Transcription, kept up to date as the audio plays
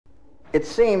it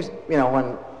seems, you know,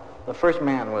 when the first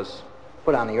man was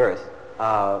put on the earth,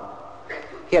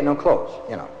 he had no clothes,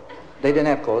 you know. They didn't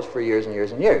have clothes for years and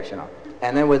years and years, you know.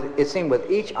 And then it seemed with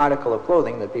each article of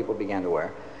clothing that people began to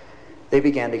wear, they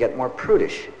began to get more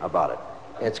prudish about it.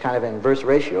 It's kind of inverse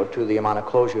ratio to the amount of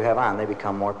clothes you have on, they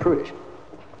become more prudish.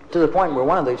 To the point where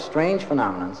one of the strange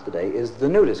phenomenons today is the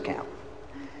nudist camp.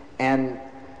 And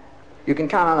you can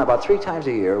count on about 3 times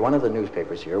a year, one of the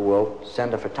newspapers here will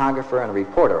send a photographer and a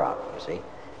reporter out, you see,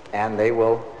 and they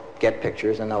will get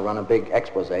pictures and they'll run a big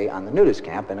expose on the nudist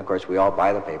camp, and of course we all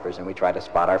buy the papers and we try to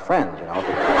spot our friends, you know,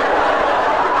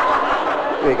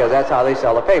 because that's how they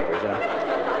sell the papers, you know.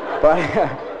 But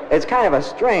it's kind of a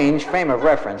strange frame of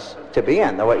reference to be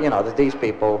in, though, you know, that these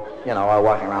people, you know, are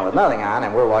walking around with nothing on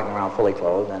and we're walking around fully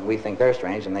clothed and we think they're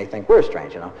strange and they think we're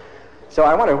strange, you know. So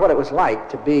I wonder what it was like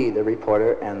to be the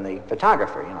reporter and the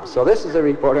photographer, you know. So this is the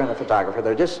reporter and the photographer.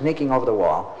 They're just sneaking over the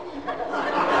wall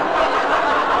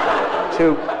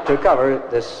to cover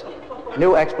this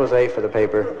new expose for the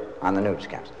paper on the nudist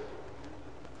camps.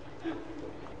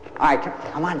 All right,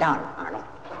 come on down, Arnold.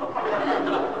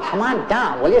 Come on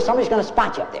down, will you? Somebody's going to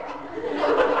spot you up there.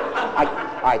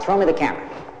 All right, throw me the camera.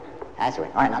 That's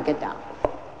right. All right, now get down.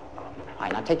 All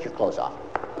right, now take your clothes off.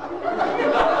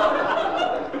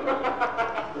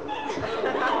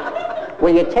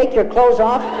 Will you take your clothes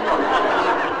off?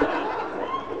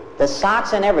 The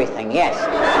socks and everything, yes.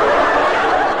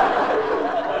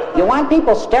 You want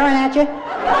people staring at you?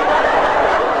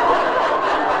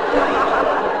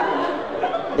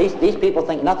 These people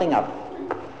think nothing of it.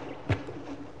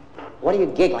 What are you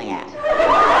giggling at?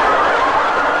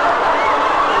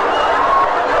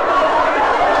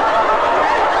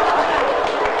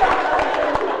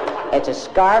 It's a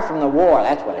scar from the war,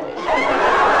 that's what it is.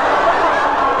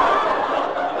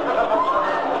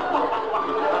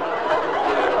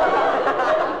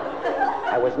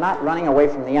 I was not running away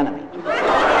from the enemy.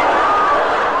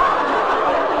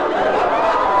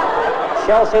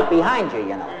 Shells hit behind you,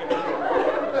 you know.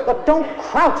 Look, don't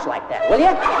crouch like that, will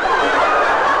you?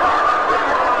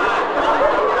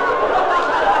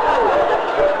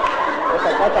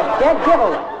 That's a dead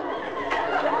giveaway.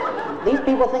 These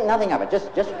people think nothing of it.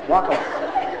 Just walk away.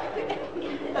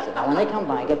 So now when they come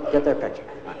by, get their picture.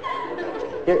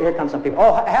 Here come some people.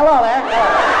 Oh, hello there.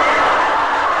 Hello.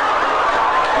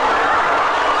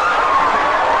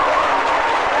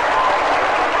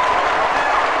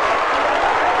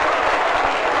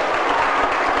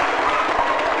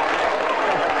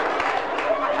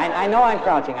 I know I'm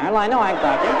crouching, Arnold. I know I'm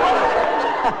crouching.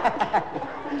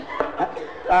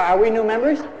 Are we new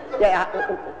members? Yeah,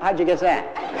 how'd you guess that?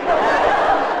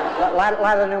 A lot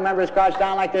of the new members crouch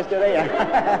down like this, do they?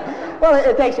 Well,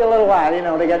 it takes you a little while, you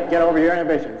know, to get over your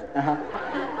inhibitions.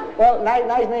 Well,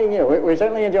 nice meeting you. We're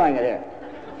certainly enjoying it here.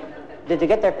 Did you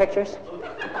get their pictures?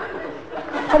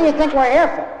 What do you think we're here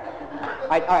for?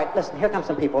 All right, listen, here come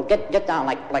some people. Get down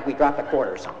like we dropped a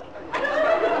quarter or something.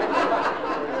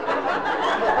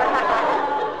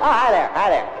 Oh, hi there.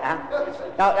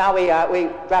 Now we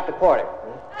dropped a quarter.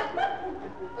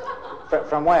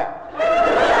 From where?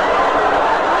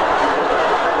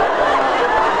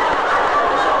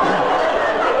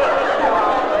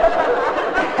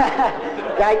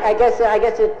 I guess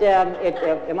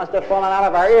it must have fallen out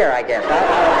of our ear, I guess.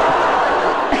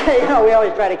 You know, we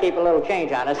always try to keep a little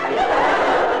change on us.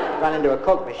 Run into a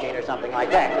Coke machine or something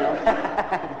like that, you know.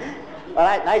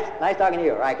 Well, nice talking to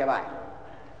you. All right, goodbye.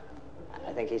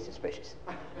 I think he's suspicious.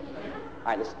 All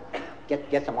right, listen.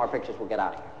 Get some more pictures. We'll get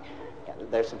out of here. Yeah,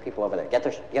 there's some people over there. Get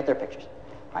their pictures.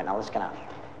 All right, now let's get out of here.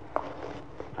 All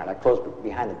right, I close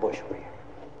behind the bush over here.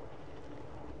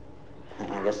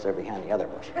 I guess they're behind the other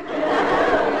bush.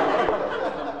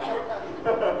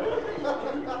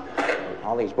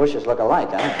 All these bushes look alike,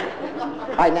 huh?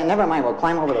 All right, never mind. We'll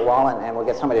climb over the wall and we'll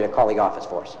get somebody to call the office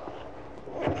for us.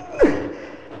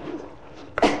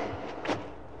 All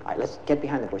right, let's get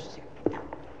behind the bushes here.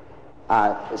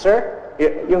 Sir?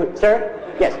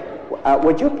 Sir? Yes.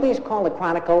 Would you please call the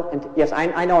Chronicle? Yes,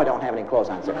 I know I don't have any clothes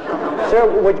on, sir. Sir,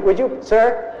 would you,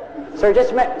 sir? Sir,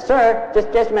 just a minute. Sir,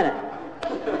 just a minute.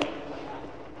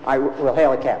 All right, we'll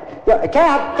hail a cab. Yeah, a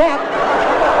cab.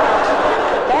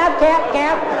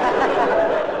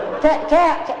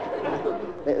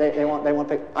 They won't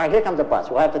pick. All right, here comes a bus.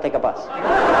 We'll have to take a bus.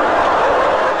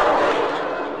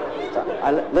 So,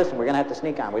 listen, we're going to have to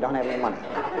sneak on. We don't have any money.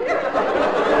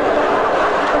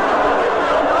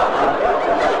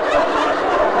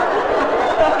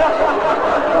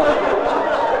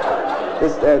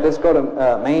 This go to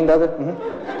Maine, does it?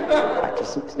 Mm-hmm. All right,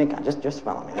 just sneak on. Just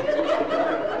follow me.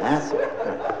 That's it.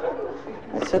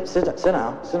 All right. Sit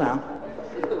down.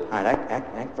 All right,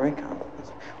 act very calm.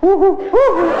 They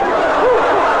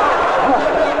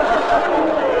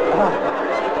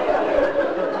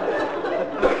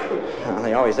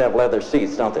always have leather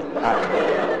seats, don't they?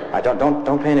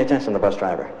 Don't pay any attention to the bus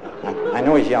driver. I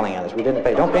know he's yelling at us. We didn't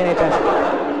pay. Don't pay any attention.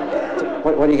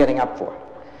 What are you getting up for?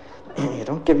 You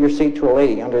don't give your seat to a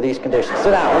lady under these conditions. Sit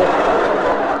down, will you?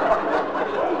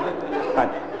 All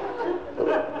right.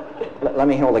 Let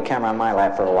me hold the camera on my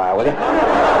lap for a while, will you?